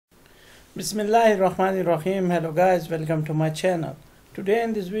Bismillahirrahmanirrahim. Hello guys, welcome to my channel. Today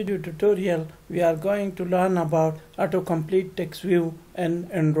in this video tutorial we are going to learn about autocomplete text view and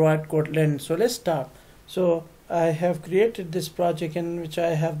Android Kotlin. So let's start. So I have created this project in which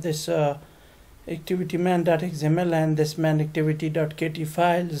I have this activityman.xml and this manActivity.kt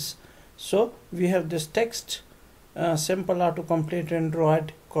files. So we have this text simple autocomplete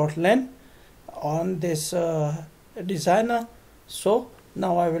Android Kotlin on this designer. So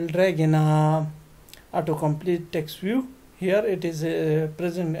now I will drag in autocomplete text view. Here it is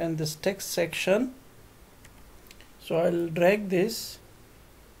present in this text section. So I'll drag this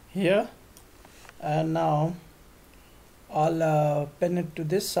here, and now I'll pin it to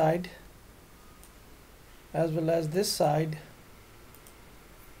this side as well as this side,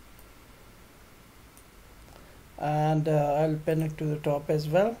 and I'll pin it to the top as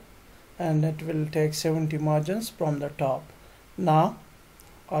well, and it will take 70 margins from the top. Now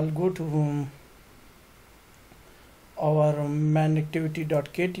I'll go to our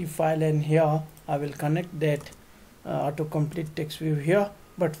manActivity.kt file, and here I will connect that autocomplete text view here.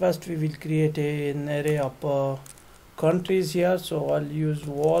 But first we will create an array of countries here. So I'll use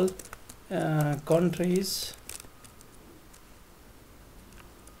wall countries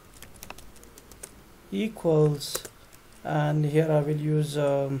equals, and here I will use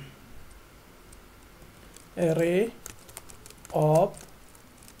array of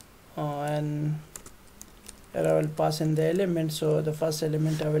and here I will pass in the element. So the first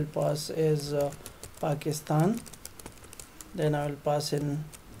element I will pass is Pakistan, then I will pass in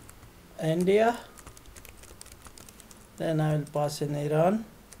India, then I will pass in Iran,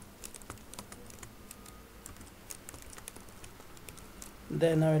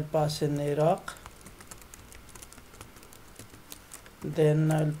 then I will pass in Iraq,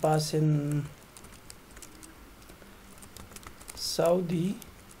 then I will pass in Saudi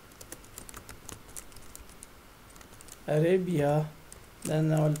Arabia,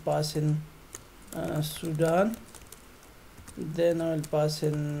 then I will pass in Sudan, then I will pass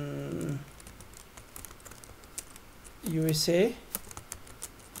in USA,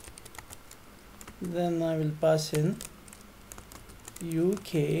 then I will pass in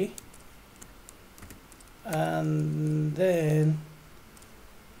UK, and then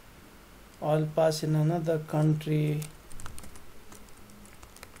I'll pass in another country,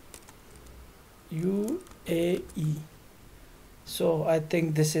 UAE. So I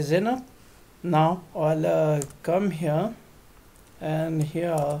think this is enough. Now I'll come here, and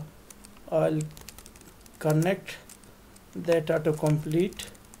here I'll connect that autocomplete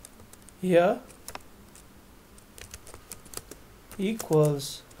here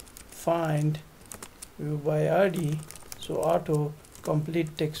equals find view by ID. So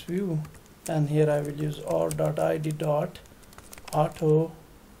autocomplete text view, and here I will use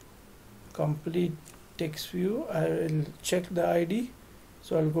or.id.autocomplete text view. I will check the ID,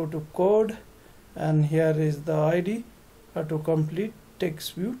 so I'll go to code, and here is the ID autocomplete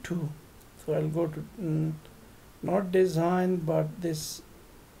text view 2. So I'll go to not design but this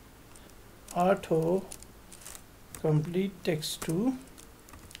autocomplete text 2,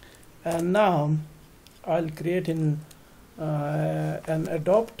 and now I'll create an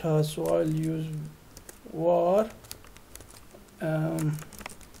adapter. So I'll use var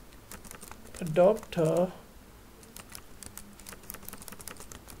adapter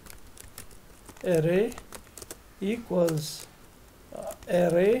array equals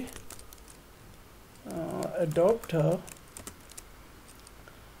array adapter,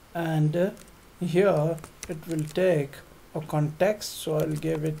 and here it will take a context. So I'll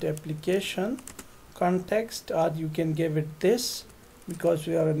give it application context, or you can give it this because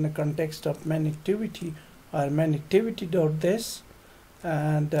we are in the context of manActivity, or manActivity.this,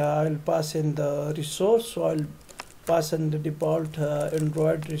 and I'll pass in the resource. So I'll pass in the default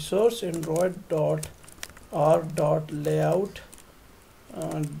Android resource, android.r.layout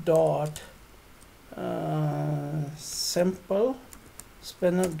simple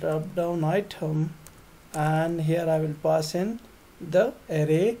spinner drop down item, and here I will pass in the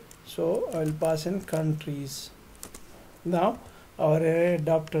array. So I will pass in countries. Now our array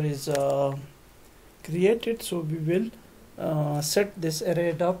adapter is created, so we will set this array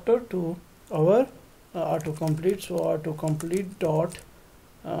adapter to our autocomplete. So autocomplete dot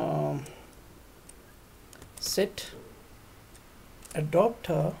set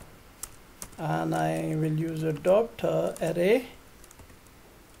adapter, and I will use adapter array,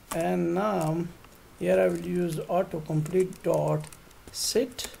 and now here I will use autocomplete dot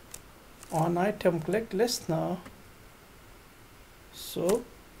set on item click listener. So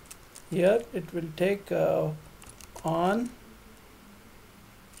here it will take on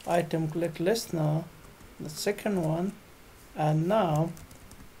item click listener, the second one, and now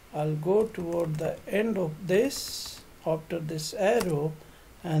I'll go toward the end of this after this arrow,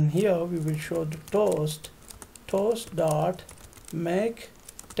 and here we will show the toast dot make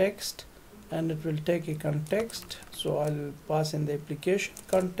text, and it will take a context. So I'll pass in the application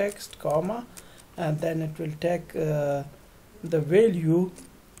context, comma, and then it will take the value.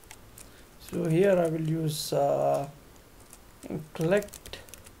 So here I will use collect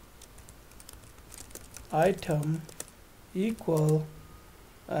item equal,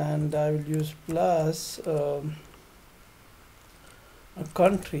 and I will use plus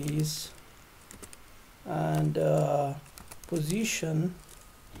countries and position,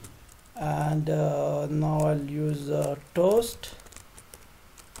 and now I'll use toast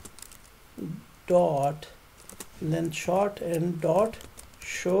dot length short and dot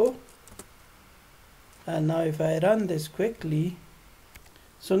show. And now if I run this quickly,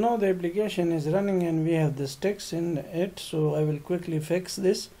 so now the application is running and we have this text in it. So I will quickly fix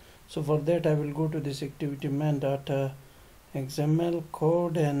this. So for that I will go to this activity main.xml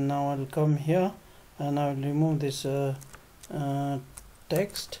code, and now I'll come here and I'll remove this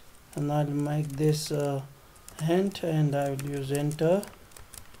text, and I'll make this hint, and I will use enter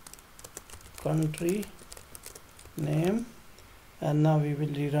country name, and now we will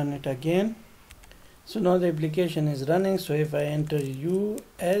rerun it again. So now the application is running. So if I enter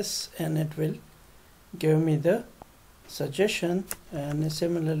US, and it will give me the suggestion, and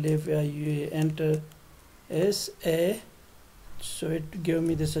similarly if I enter SA, so it gave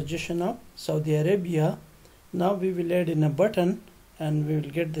me the suggestion of Saudi Arabia. Now we will add in a button, and we will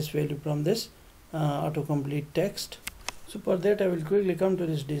get this value from this autocomplete text. So for that I will quickly come to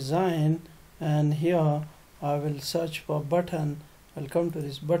this design, and here I will search for button. I'll come to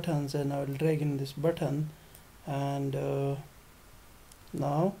these buttons and I will drag in this button, and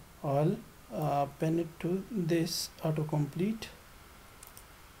now I'll pin it to this autocomplete.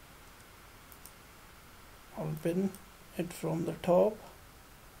 I'll pin it from the top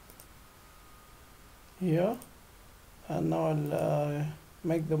here, and now I'll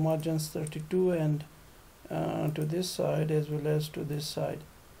make the margins 32, and to this side as well as to this side,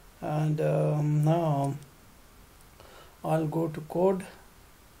 and now I'll go to code,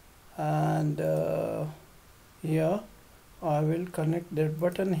 and here I will connect that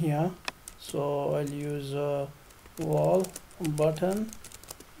button here. So I'll use wall button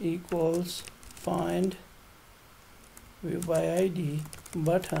equals find view by ID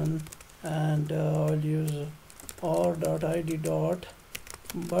button, and I'll use or.id.button,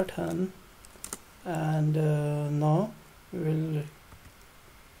 and now we will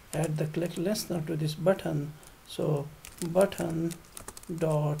add the click listener to this button. So button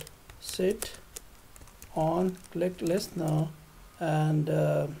dot sit on click listener, and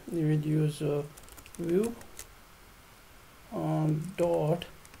we will use view dot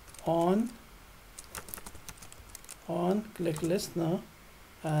on click listener,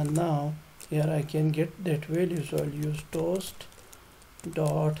 and now here I can get that value. So I'll use toast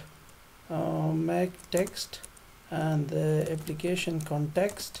dot make text, and the application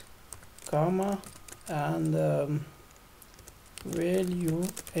context, comma, and value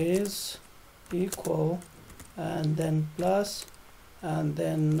is equal, and then plus, and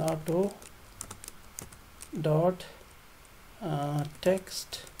then auto dot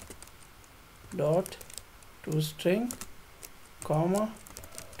text dot toString, comma,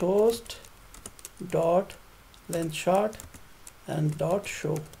 toast dot length short and dot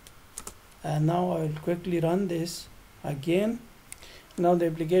show. And now I will quickly run this again. Now the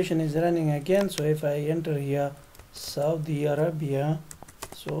application is running again. So if I enter here Saudi Arabia,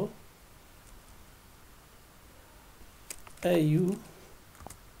 so AU,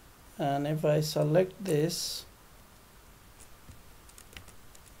 and if I select this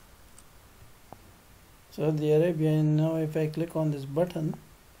Saudi Arabia, and now if I click on this button,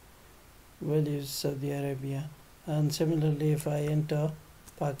 value is Saudi Arabia. And similarly if I enter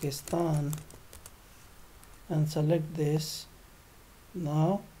Pakistan and select this,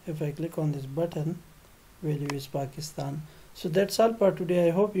 now if I click on this button, value is Pakistan. So that's all for today.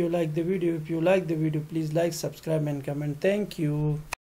 I hope you like the video. If you like the video, please like, subscribe and comment. Thank you.